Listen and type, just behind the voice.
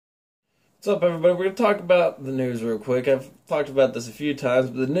What's up, everybody? We're going to talk about the news real quick. I've talked about this a few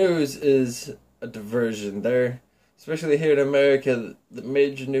times, but the news is a diversion. Especially here in America, the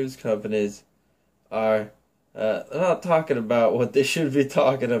major news companies are they're not talking about what they should be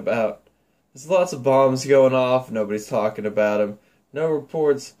talking about. There's lots of bombs going off. Nobody's talking about them. No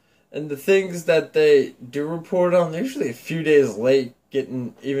reports. And the things that they do report on, they're usually a few days late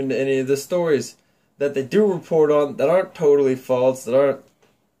getting even to any of the stories that they do report on that aren't totally false, that aren't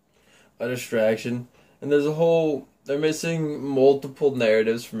a distraction. And they're missing multiple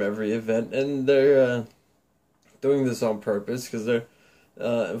narratives from every event, and they're doing this on purpose because they're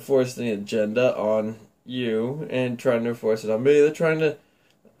enforcing the agenda on you and trying to enforce it on me. They're trying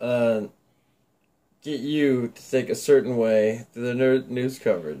to get you to think a certain way through their news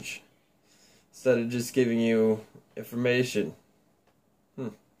coverage instead of just giving you information.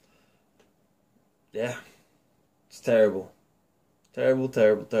 Yeah, it's terrible. Terrible,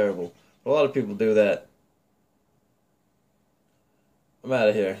 terrible, terrible. A lot of people do that. I'm out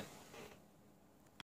of here.